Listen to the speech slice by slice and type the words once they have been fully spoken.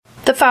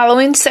The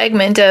following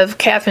segment of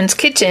Kathryn's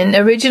Kitchen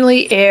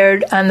originally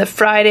aired on the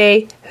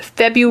Friday,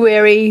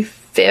 February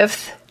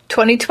 5th,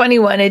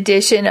 2021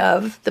 edition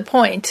of The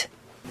Point.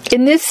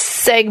 In this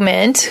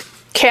segment,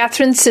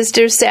 Kathryn's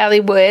sister Sally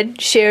Wood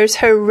shares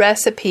her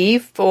recipe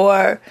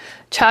for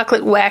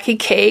chocolate wacky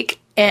cake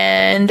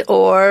and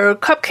or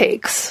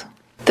cupcakes.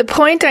 The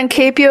Point on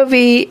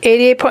KPOV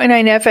 88.9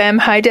 FM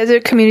High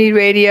Desert Community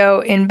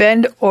Radio in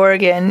Bend,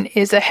 Oregon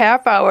is a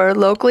half-hour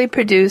locally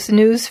produced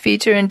news,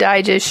 feature, and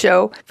digest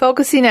show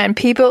focusing on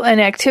people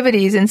and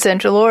activities in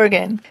Central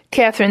Oregon.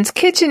 Kathryn's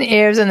Kitchen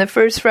airs on the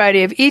first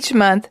Friday of each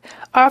month,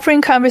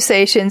 offering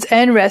conversations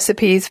and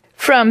recipes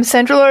from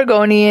Central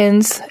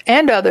Oregonians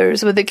and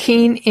others with a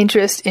keen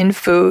interest in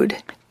food.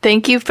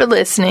 Thank you for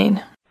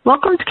listening.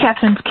 Welcome to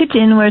Kathryn's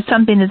Kitchen, where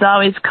something is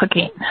always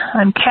cooking.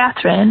 I'm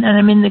Kathryn, and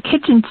I'm in the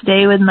kitchen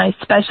today with my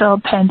special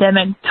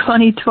Pandemic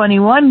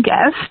 2021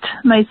 guest,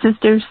 my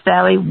sister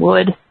Sally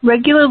Wood.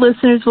 Regular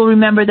listeners will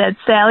remember that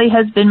Sally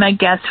has been my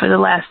guest for the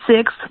last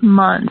 6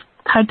 months.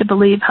 Hard to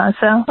believe, huh,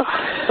 Sal? Don't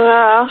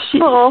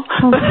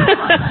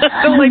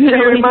like to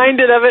be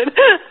reminded of it.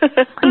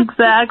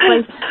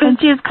 Exactly. And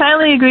she has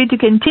kindly agreed to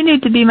continue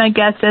to be my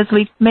guest as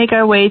we make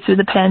our way through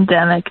the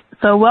pandemic.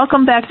 So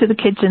welcome back to the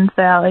kitchen,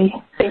 Sally.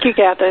 Thank you,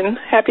 Kathryn.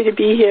 Happy to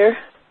be here.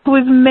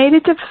 We've made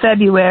it to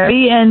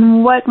February,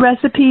 and what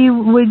recipe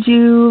would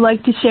you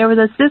like to share with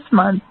us this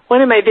month?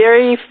 One of my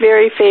very,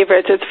 very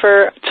favorites is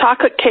for a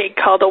chocolate cake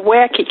called a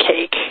Wacky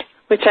Cake,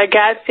 which I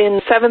got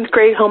in 7th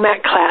grade home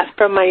ec class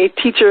from my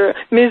teacher,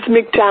 Ms.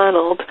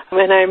 McDonald,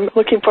 and I'm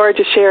looking forward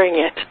to sharing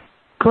it.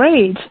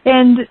 Great.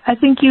 And I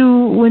think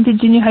you went to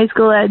junior high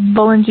school at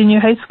Bullen Junior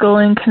High School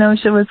in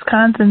Kenosha,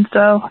 Wisconsin,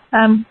 so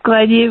I'm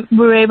glad you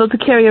were able to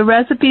carry a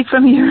recipe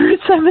from your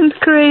 7th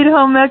grade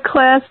home ec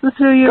class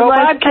through your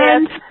life.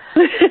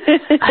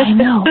 I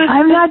know.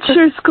 I'm not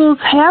sure schools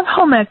have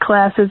home ec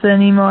classes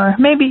anymore.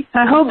 Maybe.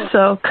 I hope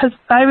so, because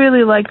I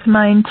really liked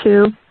mine,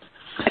 too.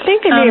 I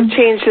think they may have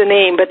changed the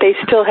name, but they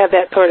still have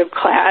that sort of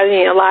class. I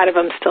mean, a lot of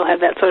them still have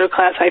that sort of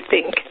class, I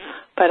think.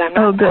 But I'm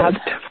not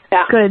positive.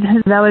 Yeah. Good.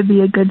 That would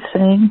be a good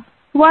thing.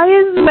 Why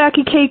is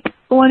Wacky Cake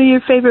one of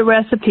your favorite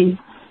recipes?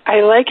 I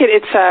like it.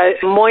 It's a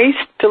moist,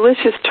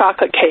 delicious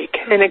chocolate cake,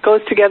 and it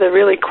goes together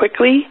really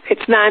quickly.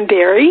 It's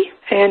non-dairy,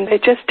 and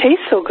it just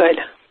tastes so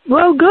good.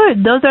 Well,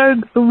 good. Those are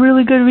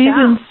really good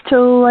reasons to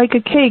like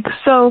a cake.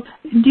 So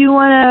do you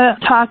want to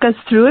talk us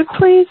through it,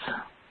 please?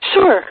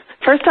 Sure.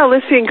 First, I'll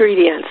list the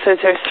ingredients. So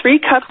there's 3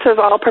 cups of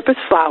all-purpose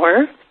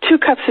flour, 2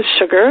 cups of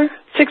sugar,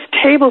 6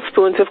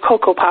 tablespoons of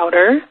cocoa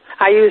powder.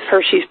 I use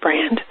Hershey's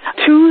brand.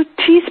 2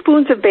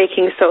 teaspoons of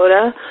baking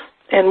soda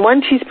and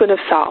 1 teaspoon of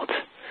salt.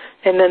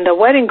 And then the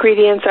wet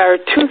ingredients are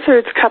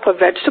 2/3 cup of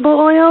vegetable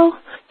oil,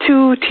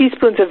 2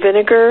 teaspoons of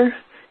vinegar,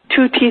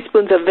 2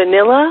 teaspoons of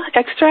vanilla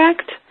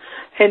extract,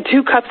 and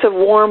 2 cups of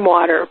warm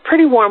water.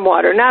 Pretty warm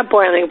water, not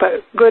boiling,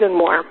 but good and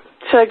warm.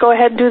 Should I go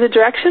ahead and do the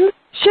directions?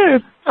 Sure.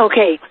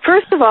 Okay.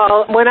 First of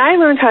all, when I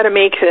learned how to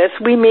make this,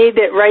 we made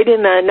it right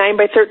in a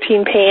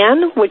 9x13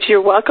 pan, which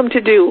you're welcome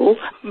to do.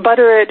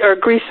 Butter it or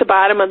grease the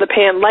bottom of the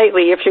pan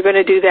lightly if you're going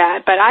to do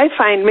that. But I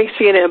find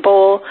mixing it in a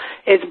bowl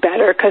is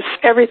better because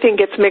everything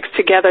gets mixed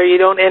together. You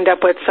don't end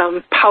up with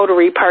some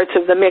powdery parts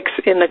of the mix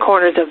in the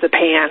corners of the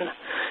pan.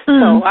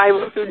 So I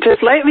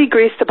just lightly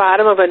grease the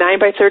bottom of a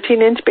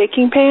 9x13-inch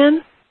baking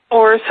pan.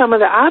 Or some of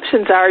the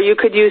options are you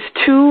could use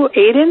 2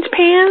 8-inch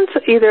pans,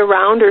 either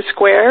round or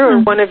square, or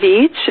one of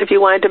each if you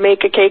wanted to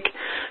make a cake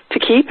to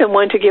keep and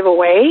one to give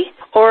away.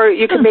 Or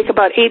you could make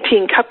about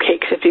 18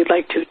 cupcakes if you'd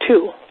like to,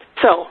 too.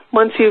 So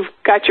once you've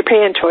got your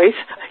pan choice,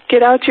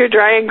 get out your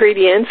dry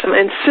ingredients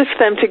and sift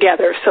them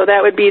together. So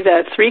that would be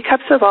the 3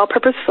 cups of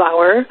all-purpose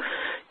flour,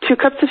 2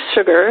 cups of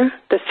sugar,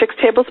 the 6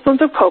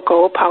 tablespoons of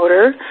cocoa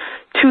powder,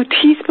 2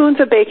 teaspoons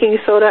of baking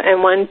soda,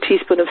 and 1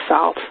 teaspoon of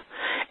salt.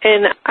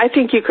 And I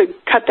think you could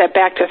cut that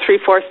back to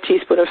 3/4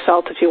 teaspoon of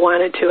salt if you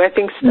wanted to. I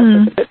think stuff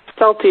was a bit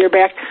saltier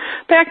back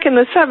in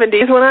the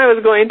 70s when I was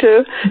going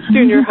to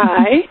junior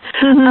high.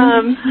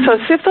 So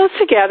sift those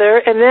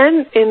together, and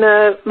then in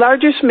a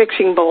larger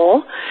mixing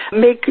bowl,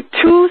 make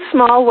 2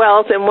 small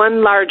wells and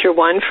 1 larger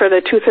one for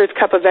the 2/3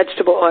 cup of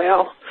vegetable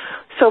oil.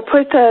 So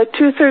put the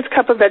 2/3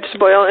 cup of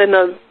vegetable oil in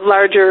the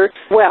larger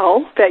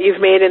well that you've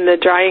made in the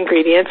dry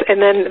ingredients,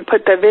 and then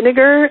put the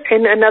vinegar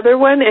in another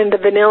one and the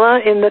vanilla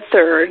in the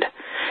third.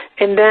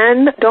 And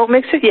then don't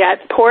mix it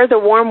yet. Pour the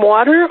warm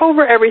water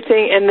over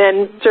everything and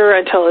then stir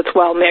until it's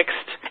well mixed.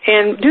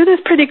 And do this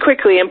pretty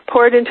quickly and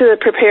pour it into the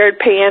prepared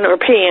pan or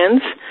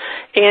pans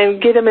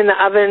and get them in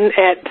the oven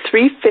at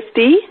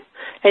 350.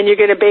 And you're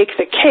going to bake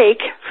the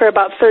cake for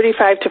about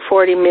 35 to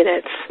 40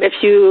 minutes.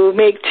 If you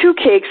make 2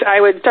 cakes, I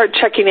would start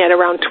checking at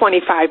around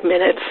 25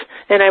 minutes.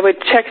 And I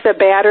would check the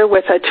batter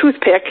with a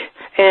toothpick.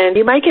 And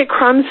you might get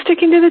crumbs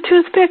sticking to the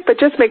toothpick, but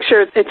just make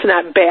sure it's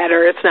not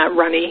batter, it's not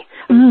runny.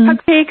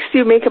 Cupcakes,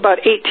 you make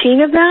about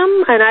 18 of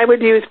them, and I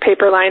would use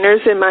paper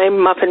liners in my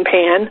muffin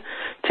pan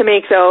to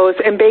make those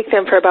and bake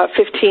them for about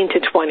 15 to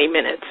 20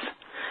 minutes.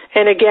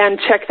 And again,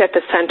 check that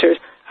the centers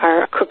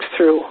are cooked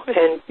through,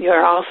 and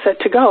you're all set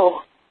to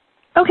go.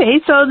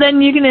 Okay, so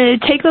then you're going to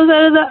take those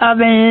out of the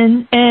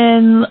oven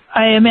and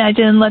I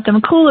imagine let them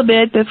cool a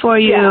bit before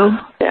you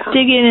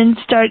dig in and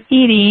start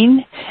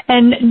eating.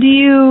 And do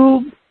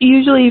you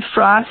usually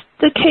frost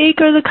the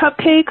cake or the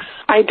cupcakes?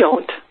 I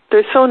don't.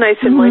 They're so nice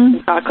and moist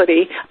and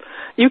chocolatey.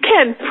 You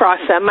can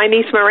frost them. My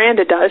niece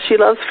Miranda does. She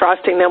loves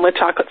frosting them with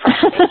chocolate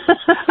frosting.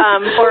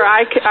 Or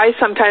I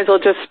sometimes will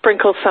just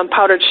sprinkle some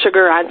powdered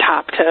sugar on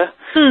top to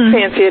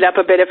fancy it up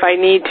a bit if I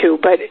need to.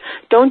 But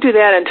don't do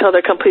that until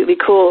they're completely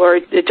cool or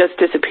it just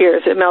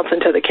disappears. It melts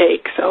into the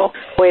cake. So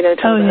wait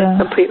until they're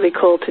completely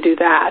cool to do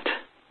that.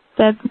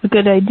 That's a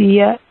good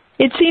idea.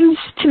 It seems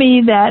to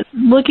me that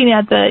looking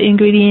at the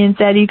ingredients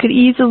that you could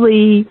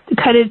easily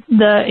cut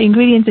the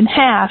ingredients in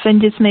half and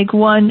just make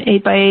one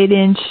 8x8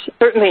 inch.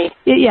 Certainly.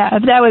 Yeah,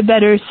 that would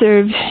better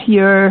serve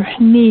your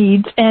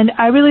needs. And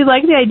I really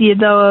like the idea,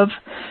 though, of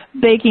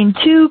baking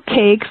 2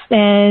 cakes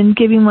and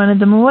giving one of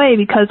them away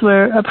because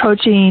we're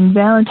approaching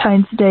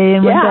Valentine's Day,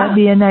 and would that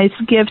be a nice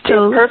gift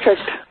to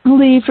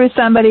leave for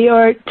somebody,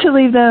 or to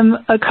leave them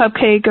a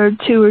cupcake or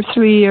 2 or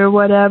 3 or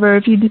whatever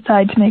if you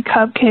decide to make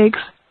cupcakes.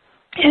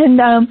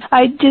 And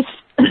I just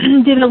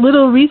did a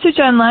little research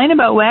online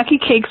about Wacky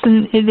Cakes,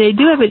 and they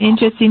do have an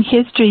interesting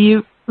history.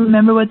 You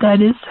remember what that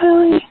is,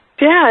 Sally?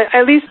 Yeah,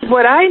 at least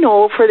what I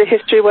know for the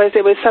history was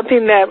it was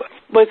something that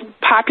was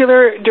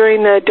popular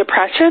during the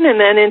Depression and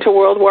then into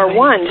World War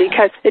I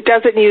because it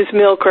doesn't use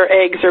milk or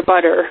eggs or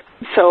butter.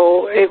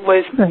 So it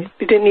was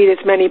you didn't need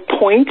as many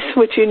points,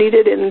 which you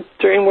needed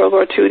during World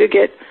War II to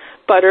get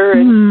butter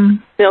and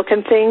milk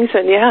and things.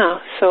 And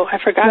so I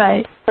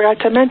forgot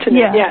to mention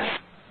it. Yes.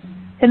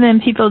 And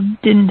then people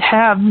didn't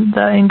have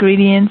the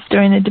ingredients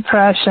during the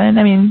Depression.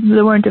 I mean,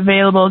 they weren't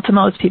available to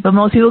most people.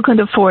 Most people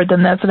couldn't afford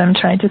them. That's what I'm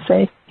trying to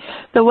say.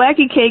 The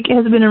Wacky Cake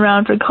has been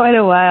around for quite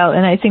a while,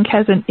 and I think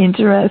has an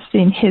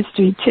interesting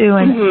history, too.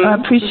 And I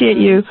appreciate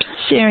you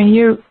sharing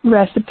your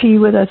recipe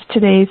with us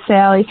today,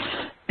 Sally.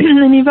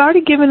 And you've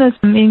already given us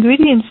some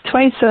ingredients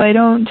twice, so I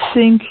don't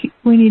think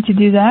we need to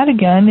do that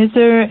again. Is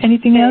there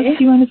anything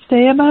else you want to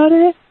say about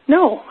it?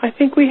 No, I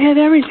think we had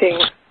everything.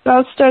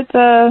 I'll start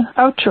the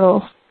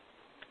outro.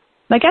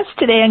 My guest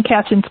today on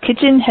Kathryn's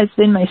Kitchen has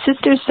been my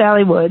sister,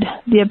 Sally Wood.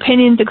 The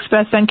opinions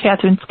expressed on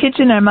Kathryn's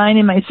Kitchen are mine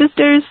and my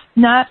sister's,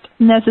 not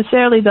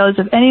necessarily those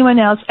of anyone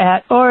else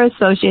at or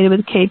associated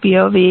with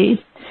KPOV.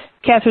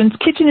 Kathryn's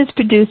Kitchen is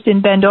produced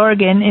in Bend,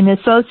 Oregon in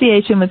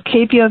association with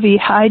KPOV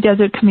High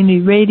Desert Community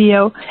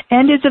Radio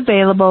and is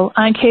available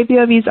on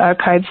KPOV's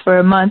archives for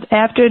a month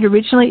after it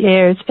originally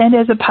airs and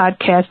as a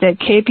podcast at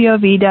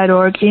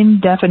kpov.org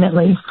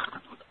indefinitely.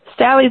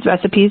 Sally's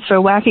recipes for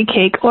Wacky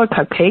Cake or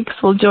Cupcakes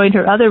will join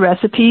her other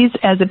recipes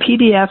as a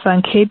PDF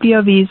on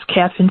KPOV's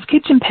Kathryn's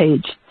Kitchen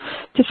page.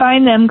 To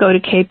find them, go to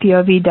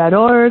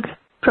kpov.org,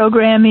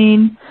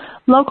 programming,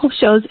 local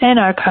shows and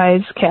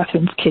archives,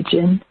 Kathryn's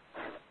Kitchen.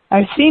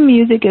 Our theme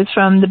music is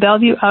from the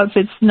Bellevue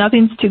Outfits'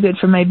 Nothing's Too Good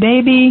for My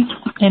Baby,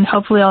 and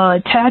hopefully I'll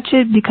attach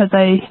it because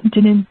I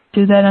didn't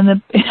do that on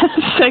the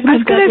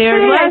segment that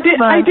aired last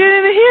month. I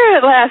didn't hear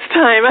it last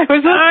time. I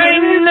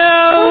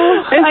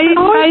know.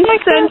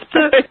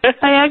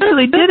 I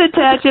actually did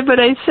attach it, but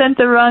I sent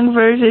the wrong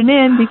version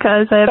in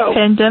because I have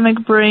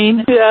pandemic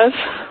brain. Yes.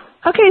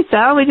 Okay,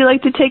 Sal, would you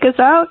like to take us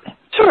out?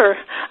 Sure.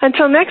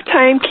 Until next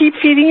time, keep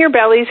feeding your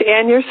bellies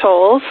and your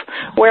souls.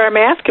 Wear a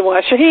mask and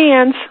wash your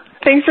hands.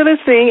 Thanks for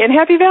listening, and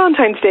happy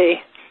Valentine's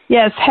Day.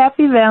 Yes,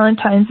 happy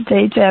Valentine's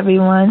Day to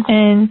everyone.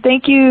 And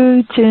thank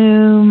you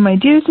to my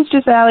dear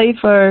sister Sally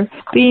for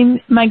being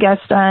my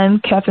guest on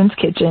Kathryn's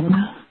Kitchen.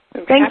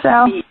 Thanks,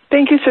 Sal.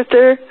 Thank you,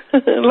 sister.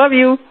 Love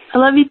you. I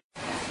love you.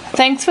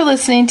 Thanks for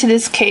listening to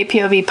this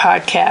KPOV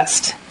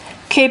podcast.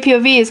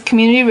 KPOV is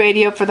community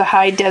radio for the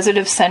high desert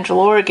of Central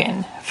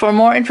Oregon. For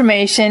more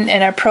information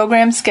and our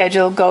program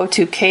schedule, go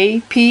to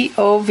kpov.org.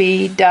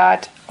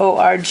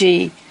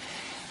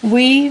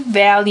 We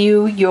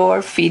value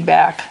your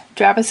feedback.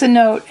 Drop us a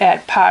note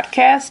at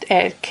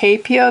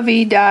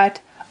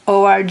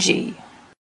podcast@kpov.org.